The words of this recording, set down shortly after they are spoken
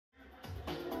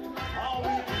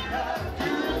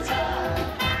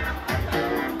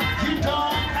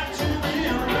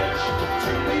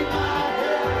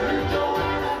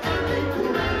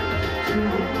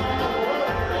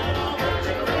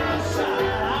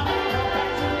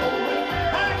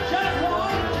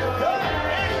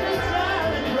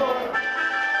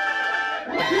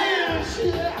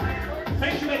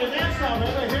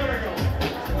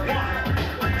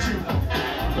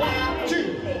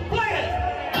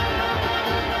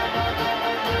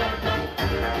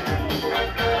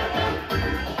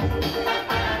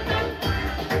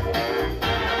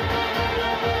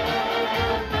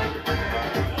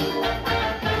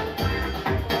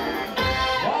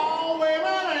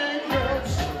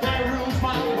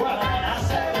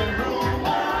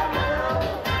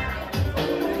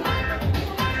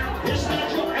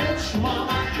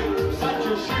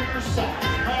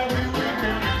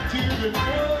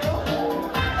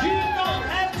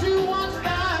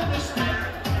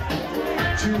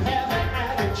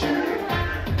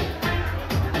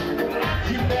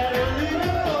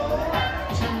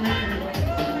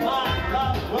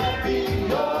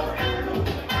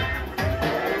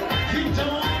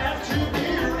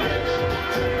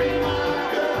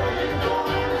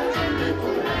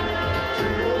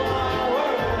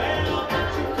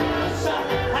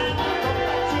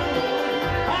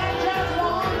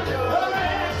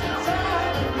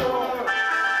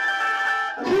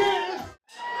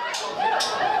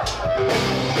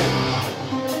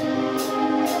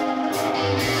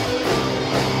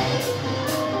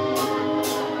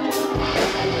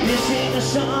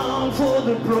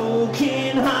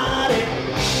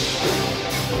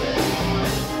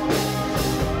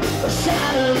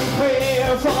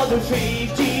the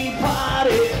 50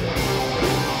 party.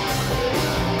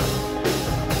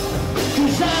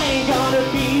 Cause I ain't gonna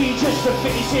be just a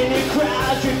face in the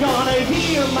crowd. You're gonna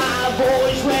hear my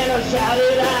voice when I shout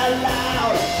it out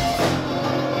loud.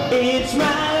 It's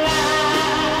my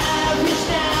life, it's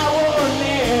now or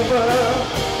never.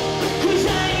 Cause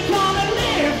I ain't gonna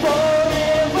live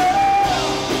forever.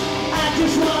 I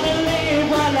just wanna live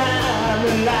while I'm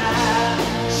alive.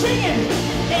 Sing it!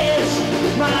 It's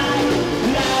my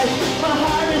life. My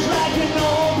heart is like an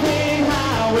open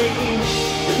highway.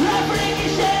 Like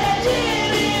Frankie said, I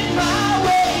did it my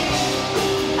way.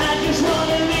 I just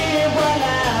wanna live while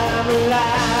I'm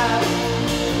alive.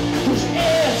 Cause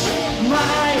it's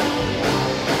my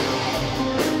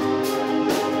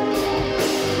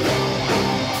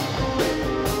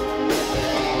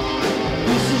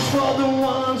This is for the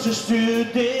ones who stood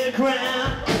their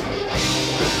ground.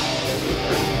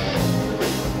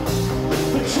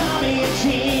 But Tommy and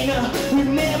Gina would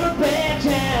never back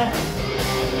down.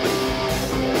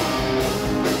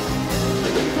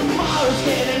 Tomorrow's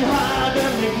getting harder,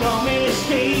 make no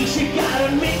mistakes. You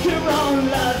gotta make your own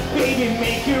luck, baby,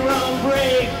 make your own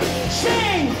break.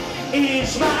 Sing!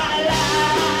 It's my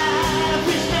life,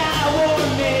 it's now or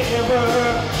never.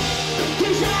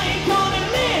 Cause I ain't gonna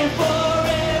live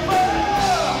forever.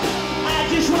 I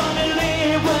just wanna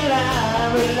live while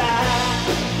I'm alive.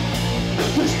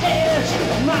 Cause it's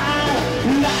my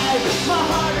life. My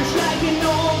heart is like an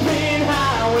open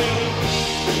highway.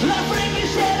 Like Frankie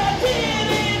said, I did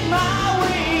it my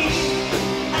way.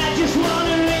 I just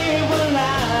wanna live while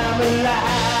I'm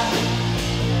alive.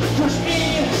 Cause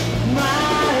it's my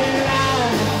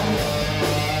life.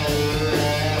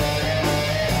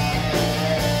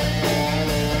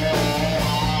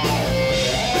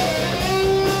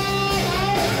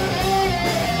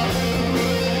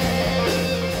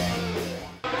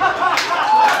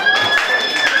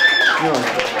 You know,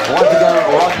 once again,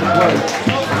 rock the place.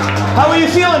 How are you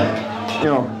feeling? You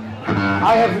know,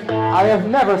 I have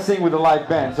never sing with a live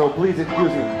band, so please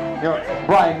excuse me. You know,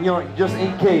 Brian, you know, just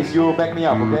in case, you will back me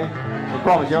up, okay? I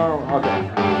promise, you know, okay.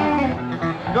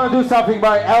 I'm gonna do something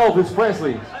by Elvis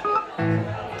Presley.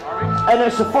 And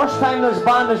it's the first time this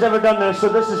band has ever done this, so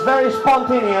this is very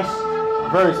spontaneous.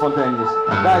 Very spontaneous.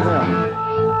 Guys, you know.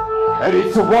 And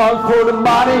it's a one for the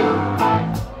money,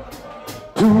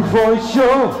 two for the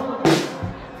show.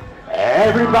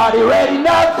 Everybody ready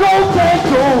now? Go, take,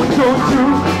 go, don't you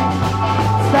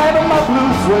stand on my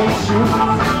blue suede shoes.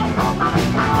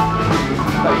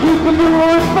 Now you can do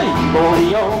anything, boy,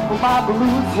 for my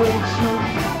blue suede shoes.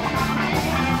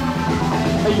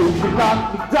 And you can knock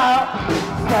me down,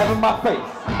 slamming my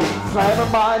face,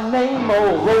 slamming my name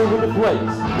all over the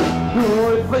place. Do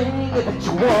anything that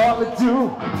you wanna do.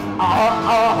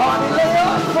 Honey, lay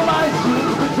off for my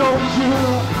shoes, but don't you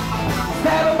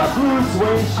stand on my blue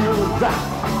suede shoes.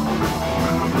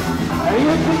 And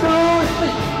you can do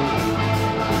anything.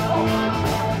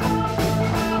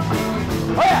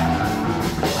 Oh yeah!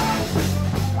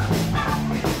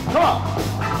 Come on!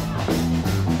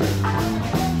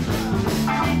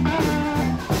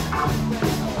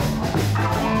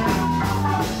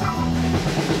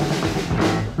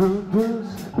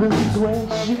 Blue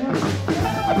suede shoes.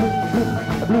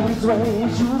 Blue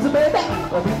suede shoes, baby.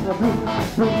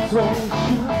 Blue suede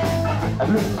shoes.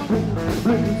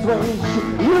 Blue suede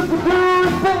shoes. You can do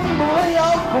anything but lay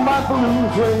off for my blue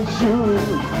suede shoes.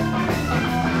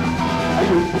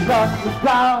 You can knock me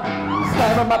down,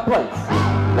 stand on my place,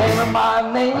 naming my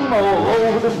name all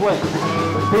over the place.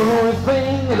 Do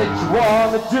anything that you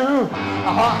wanna do.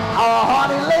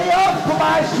 Honey, lay off for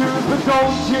my shoes, but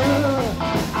don't you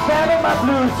stand on my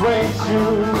blue suede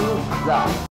shoes.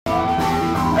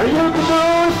 You can do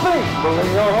anything but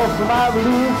lay off for my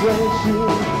blue suede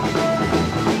shoes.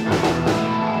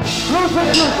 Blue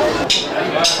suede shoes.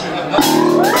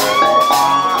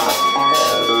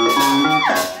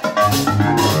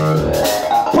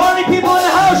 Party people in the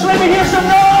house, let me hear some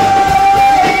noise!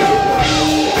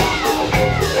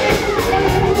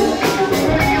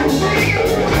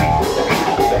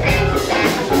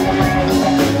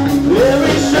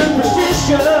 Very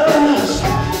superstitious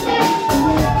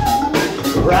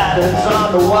writings on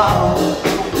the wall.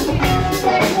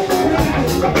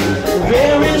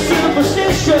 Very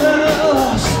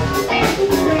superstitious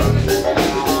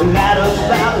ladders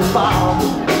about the ball.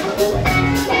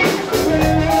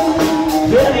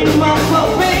 Billy Mama,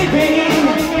 baby,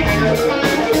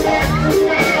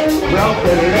 broke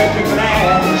the electric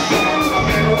glass.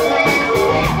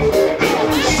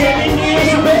 7 years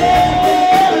of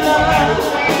bad luck,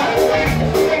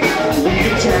 the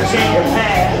pictures in your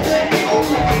past.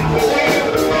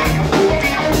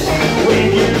 When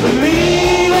you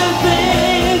believe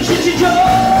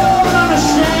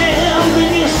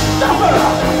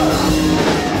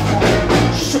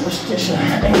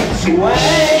sway.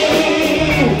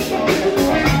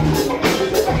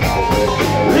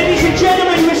 Ladies and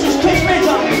gentlemen, Mrs. Kiss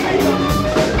Major.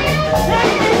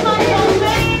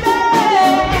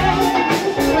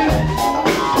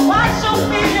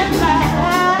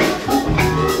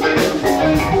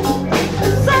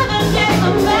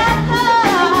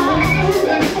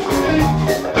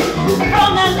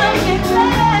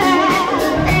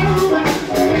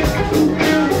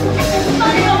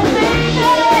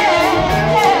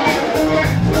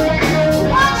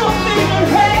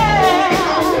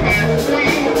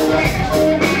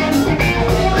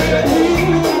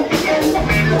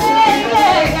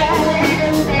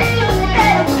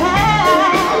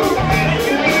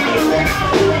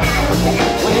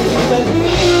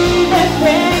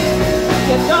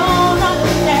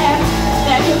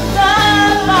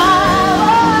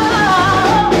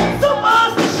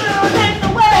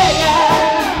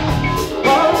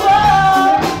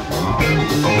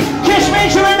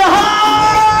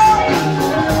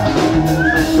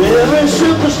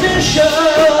 Superstitious.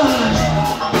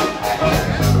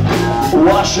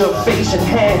 Wash your face and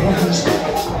hands.